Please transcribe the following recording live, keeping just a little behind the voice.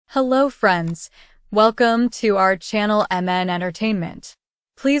Hello friends, welcome to our channel MN Entertainment.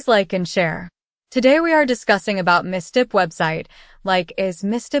 Please like and share. Today we are discussing about Misstip website, like is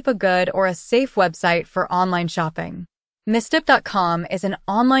Misstip a good or a safe website for online shopping? Misstip.com is an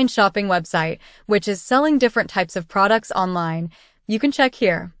online shopping website which is selling different types of products online. You can check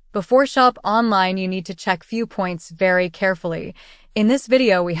here. Before shop online, you need to check few points very carefully. In this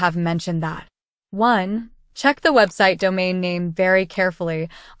video we have mentioned that 1. Check the website domain name very carefully.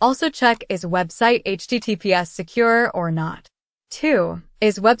 Also check is website HTTPS secure or not. 2.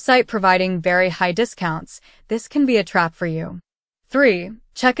 Is website providing very high discounts? This can be a trap for you. 3.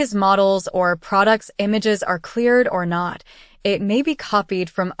 Check is models or products images are cleared or not. It may be copied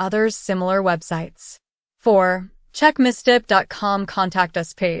from others similar websites. 4. Check Misstip.com contact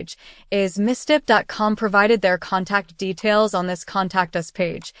us page. Is Misstip.com provided their contact details on this contact us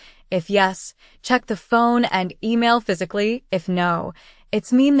page? If yes, check the phone and email physically. If no,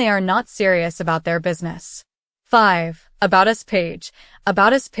 it's mean they are not serious about their business. 5. About us page.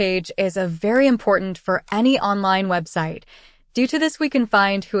 About us page is a very important for any online website. Due to this we can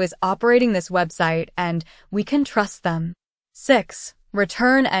find who is operating this website and we can trust them. 6.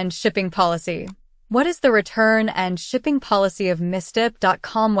 Return and shipping policy. What is the return and shipping policy of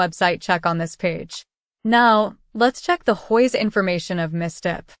Misstip.com website? Check on this page. Now, let's check the Hoy's information of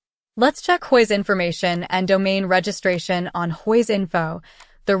Misstip. Let's check Hoy's information and domain registration on Hoy's info.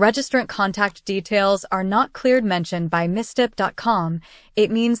 The registrant contact details are not cleared mentioned by Misstip.com.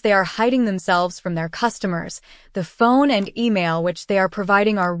 It means they are hiding themselves from their customers. The phone and email which they are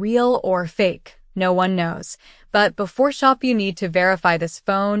providing are real or fake. No one knows. But before shop you need to verify this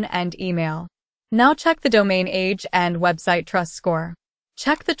phone and email. Now check the domain age and website trust score.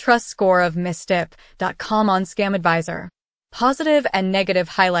 Check the trust score of Misstip.com on ScamAdvisor. Positive and negative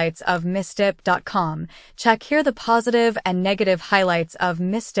highlights of Misstip.com. Check here the positive and negative highlights of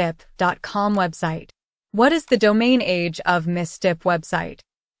Misstip.com website. What is the domain age of Misstip website?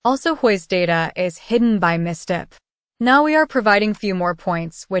 Also Hoy's data is hidden by Misstip. Now we are providing few more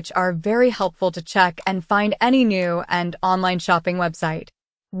points which are very helpful to check and find any new and online shopping website.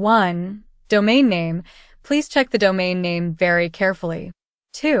 1. Domain name. Please check the domain name very carefully.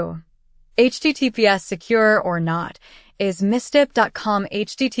 2. HTTPS secure or not. Is Misstip.com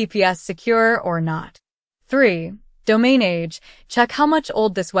HTTPS secure or not? 3. Domain age. Check how much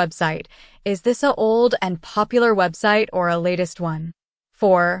old this website. Is this a old and popular website or a latest one?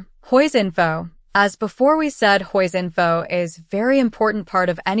 4. Hoy's info. As before we said, Hoy's info is very important part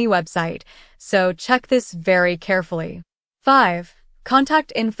of any website, so check this very carefully. 5.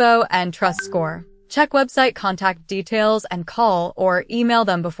 Contact info and trust score. Check website contact details and call or email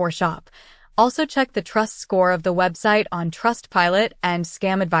them before shop. Also check the trust score of the website on Trustpilot and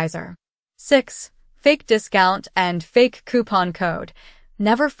ScamAdvisor. 6. Fake discount and fake coupon code.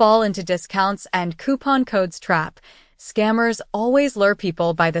 Never fall into discounts and coupon codes trap. Scammers always lure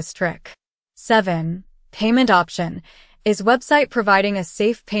people by this trick. 7. Payment option. Is website providing a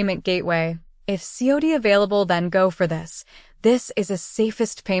safe payment gateway? If COD available, then go for this. This is a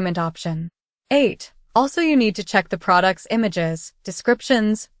safest payment option. 8. Also you need to check the product's images,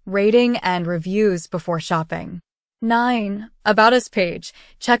 descriptions, rating, and reviews before shopping. 9. About us page.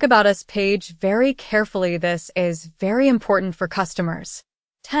 Check about us page very carefully. This is very important for customers.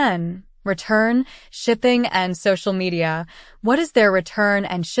 10. Return, shipping, and social media. What is their return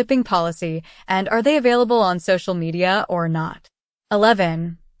and shipping policy, and are they available on social media or not?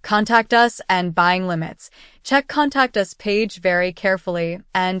 11. Contact us and buying limits. Check contact us page very carefully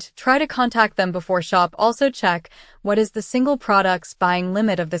and try to contact them before shop. Also check what is the single products buying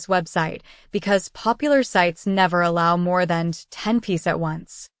limit of this website because popular sites never allow more than 10 pieces at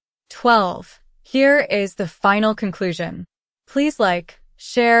once. 12. Here is the final conclusion. Please like,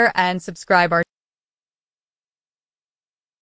 share, and subscribe our